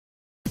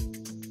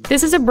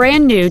This is a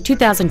brand new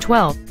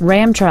 2012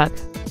 Ram Truck.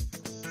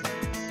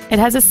 It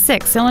has a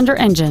 6-cylinder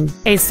engine,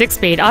 a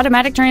 6-speed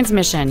automatic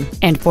transmission,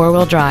 and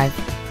 4-wheel drive.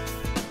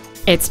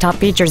 Its top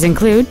features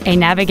include a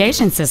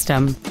navigation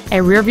system, a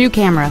rear-view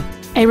camera,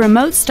 a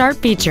remote start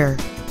feature,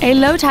 a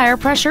low tire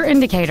pressure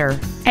indicator,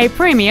 a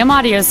premium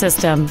audio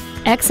system,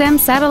 XM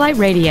satellite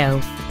radio,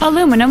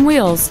 aluminum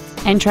wheels,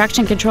 and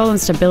traction control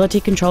and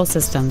stability control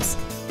systems.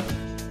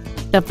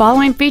 The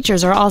following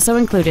features are also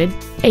included: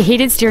 a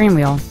heated steering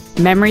wheel,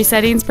 memory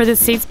settings for the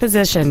seat's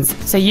positions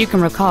so you can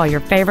recall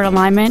your favorite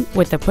alignment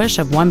with the push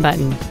of one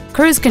button,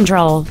 cruise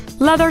control,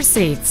 leather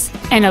seats,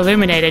 an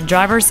illuminated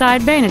driver's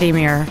side vanity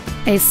mirror,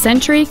 a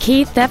Sentry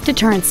key theft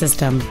deterrent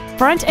system,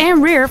 front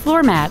and rear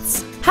floor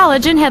mats,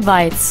 halogen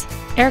headlights,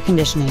 air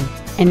conditioning,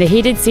 and the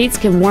heated seats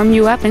can warm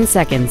you up in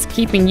seconds,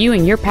 keeping you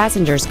and your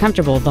passengers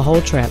comfortable the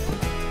whole trip.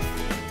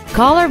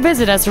 Call or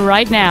visit us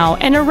right now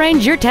and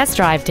arrange your test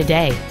drive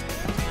today.